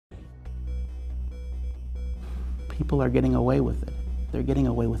People are getting away with it. They're getting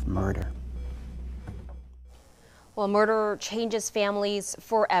away with murder. Well, murder changes families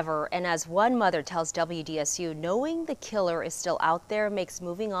forever, and as one mother tells WDSU, knowing the killer is still out there makes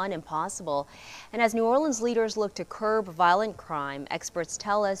moving on impossible. And as New Orleans leaders look to curb violent crime, experts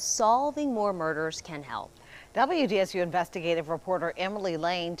tell us solving more murders can help. WDSU investigative reporter Emily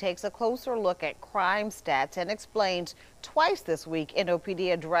Lane takes a closer look at crime stats and explains twice this week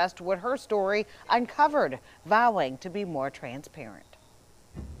NOPD addressed what her story uncovered, vowing to be more transparent.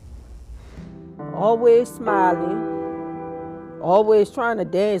 Always smiling, always trying to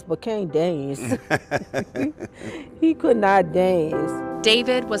dance but can't dance. He could not dance.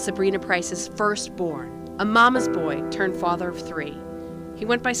 David was Sabrina Price's firstborn, a mama's boy turned father of 3. He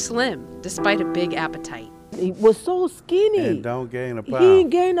went by Slim despite a big appetite. He was so skinny. And don't gain a pound. He didn't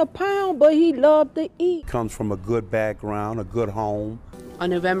gain a pound, but he loved to eat. Comes from a good background, a good home. On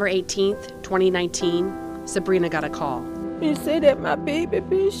November 18th, 2019, Sabrina got a call. He said that my baby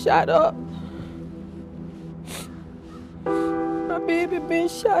been shot up. My baby been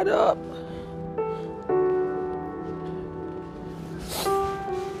shot up.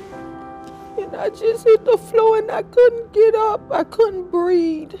 And I just hit the floor and I couldn't get up. I couldn't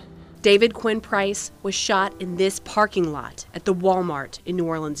breathe. David Quinn Price was shot in this parking lot at the Walmart in New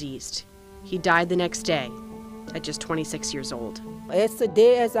Orleans East. He died the next day at just 26 years old. As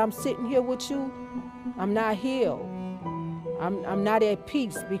today as I'm sitting here with you, I'm not healed. I'm not at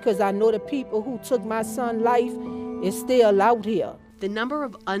peace because I know the people who took my son's life is still out here. The number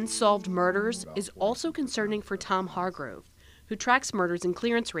of unsolved murders is also concerning for Tom Hargrove, who tracks murders and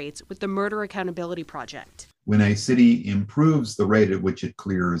clearance rates with the Murder Accountability Project. When a city improves the rate at which it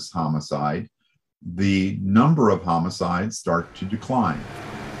clears homicide, the number of homicides start to decline.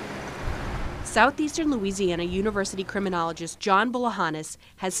 Southeastern Louisiana University criminologist John Bulahanis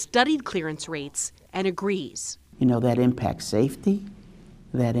has studied clearance rates and agrees. You know, that impacts safety,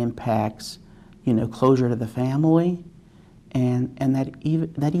 that impacts, closure to the family, and that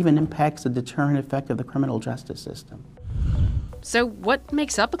even impacts the deterrent effect of the criminal justice system. So what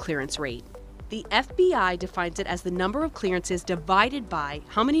makes up a clearance rate? The FBI defines it as the number of clearances divided by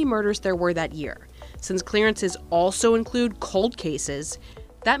how many murders there were that year. Since clearances also include cold cases,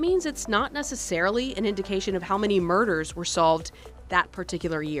 that means it's not necessarily an indication of how many murders were solved that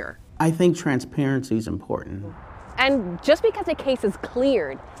particular year. I think transparency is important. And just because a case is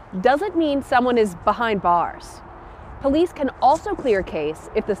cleared doesn't mean someone is behind bars. Police can also clear a case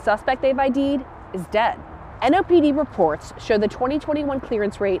if the suspect they've ID'd is dead. NOPD reports show the 2021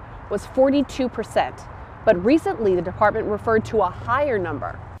 clearance rate was 42%, but recently the department referred to a higher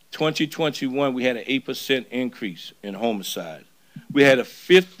number. 2021, we had an 8% increase in homicide. We had a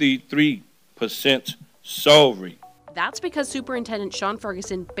 53% solve rate. That's because Superintendent Sean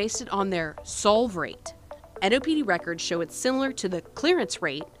Ferguson based it on their solve rate. NOPD records show it's similar to the clearance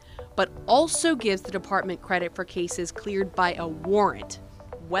rate, but also gives the department credit for cases cleared by a warrant,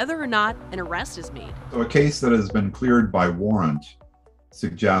 whether or not an arrest is made. So a case that has been cleared by warrant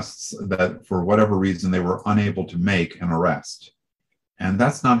suggests that for whatever reason they were unable to make an arrest. And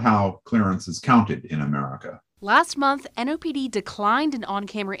that's not how clearance is counted in America. Last month, NOPD declined an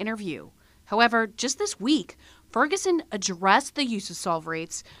on-camera interview. However, just this week, Ferguson addressed the use of solve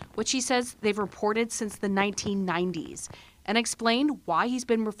rates, which he says they've reported since the 1990s, and explained why he's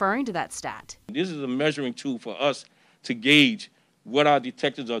been referring to that stat. This is a measuring tool for us to gauge what our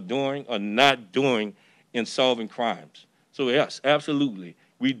detectives are doing or not doing in solving crimes. So yes, absolutely,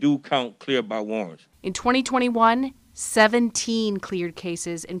 we do count clear by warrants. In 2021, 17 cleared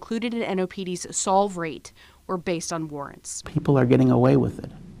cases included in NOPD's solve rate were based on warrants. People are getting away with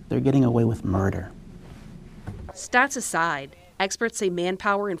it. They're getting away with murder. Stats aside, experts say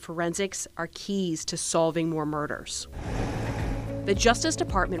manpower and forensics are keys to solving more murders. The Justice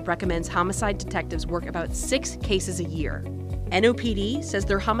Department recommends homicide detectives work about 6 cases a year. NOPD says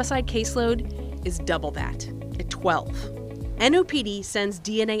their homicide caseload is double that, at 12. NOPD sends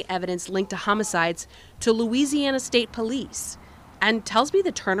DNA evidence linked to homicides to Louisiana State Police and tells me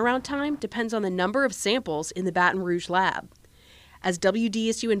the turnaround time depends on the number of samples in the Baton Rouge lab. As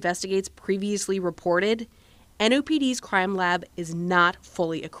WDSU Investigates previously reported, NOPD's crime lab is not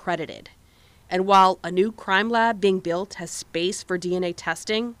fully accredited. And while a new crime lab being built has space for DNA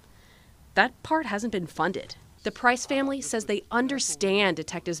testing, that part hasn't been funded. The Price family says they understand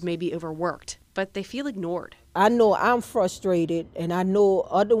detectives may be overworked, but they feel ignored. I know I'm frustrated, and I know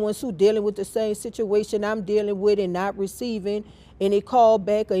other ones who dealing with the same situation I'm dealing with and not receiving any call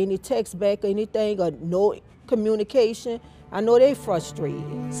back or any text back or anything or no communication. I know they're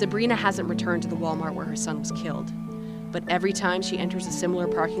frustrated. Sabrina hasn't returned to the Walmart where her son was killed, but every time she enters a similar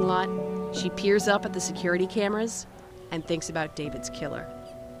parking lot, She peers up at the security cameras and thinks about David's killer,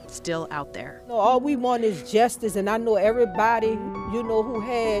 still out there. All we want is justice, and I know everybody, who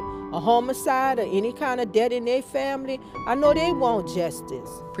had a homicide or any kind of death in their family, I know they want justice.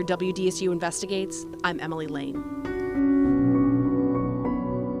 For WDSU Investigates, I'm Emily Lane.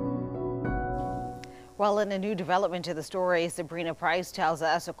 Well, in a new development to the story, Sabrina Price tells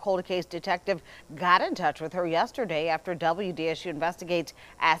us a cold case detective got in touch with her yesterday after WDSU Investigates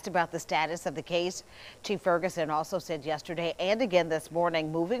asked about the status of the case. Chief Ferguson also said yesterday and again this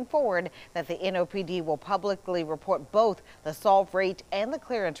morning, moving forward, that the NOPD will publicly report both the solve rate and the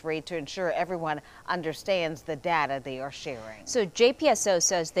clearance rate to ensure everyone understands the data they are sharing. So JPSO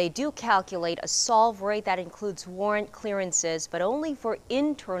says they do calculate a solve rate that includes warrant clearances, but only for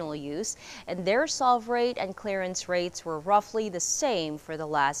internal use, and their solve rate and clearance rates were roughly the same for the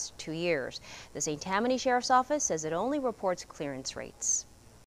last 2 years. The St. Tammany Sheriff's Office says it only reports clearance rates.